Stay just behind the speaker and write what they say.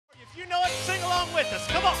you know it, sing along with us.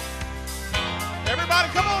 Come on. Everybody,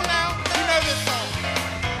 come on now. You know this song.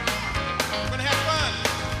 We're going to have fun.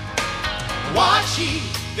 Watch ye,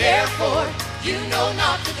 therefore, you know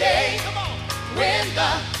not the day when the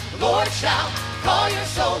Lord shall call your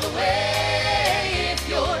soul away. If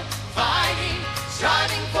you're fighting,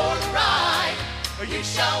 striving for the right, or you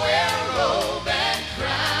shall wear a robe and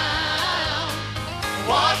crown.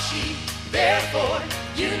 Watch ye, therefore,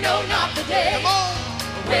 you know not the day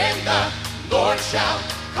when the Lord shall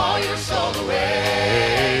call your soul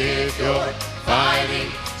away. If you're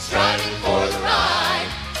fighting, striving for the right,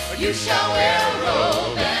 or you shall wear a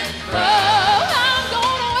robe and crown. I'm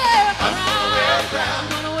gonna wear a crown. I'm gonna wear a crown.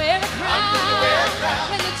 I'm gonna wear a crown.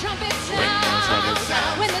 When the trumpet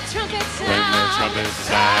sounds. When the trumpet sounds. When the trumpet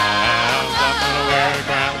sounds. I'm gonna wear a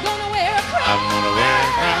crown. I'm gonna wear a crown. I'm gonna wear a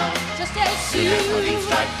crown. Just as soon as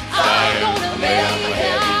I'm gonna lay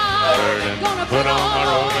down. Gonna put on my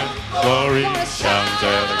robe and glory. Shout and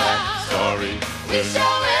tell the glad story. We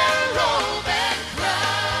shall wear a robe and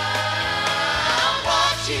crown.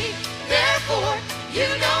 Watch ye, therefore, you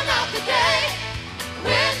know not the day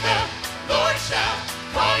when the Lord shall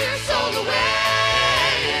call your soul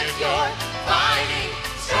away. If you're fighting,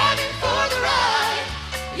 striving for the right,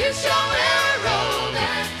 you shall wear a robe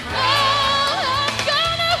and crown. I'm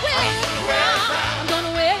gonna wear a crown. I'm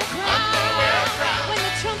gonna wear a crown. I'm gonna wear a crown. When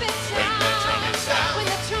the trumpet sounds. When the trumpet sounds. When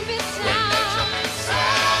the trumpet sounds. When the trumpet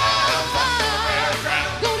sounds. I'm gonna wear a crown.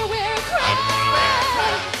 Gonna wear a crown. I'm gonna wear a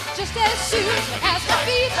crown. Just as soon as my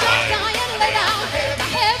feet just die and lay down, the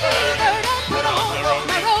heavy burden put on, my robe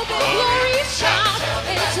and glory shout,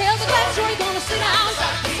 and tell the glad story, gonna sit down,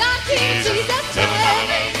 beside King Jesus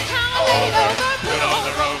today. How I laid over, put on,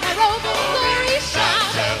 my robe and glory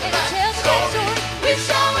shout, and tell the glad story, we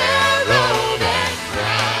shall wear a robe and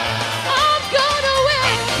crown. I'm gonna wear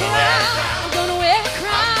a crown. I'm gonna wear a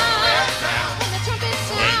crown. When the trumpet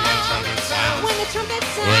sounds. When the trumpet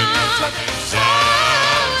sounds.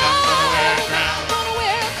 Gonna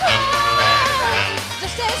wear a crown.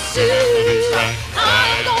 Just as soon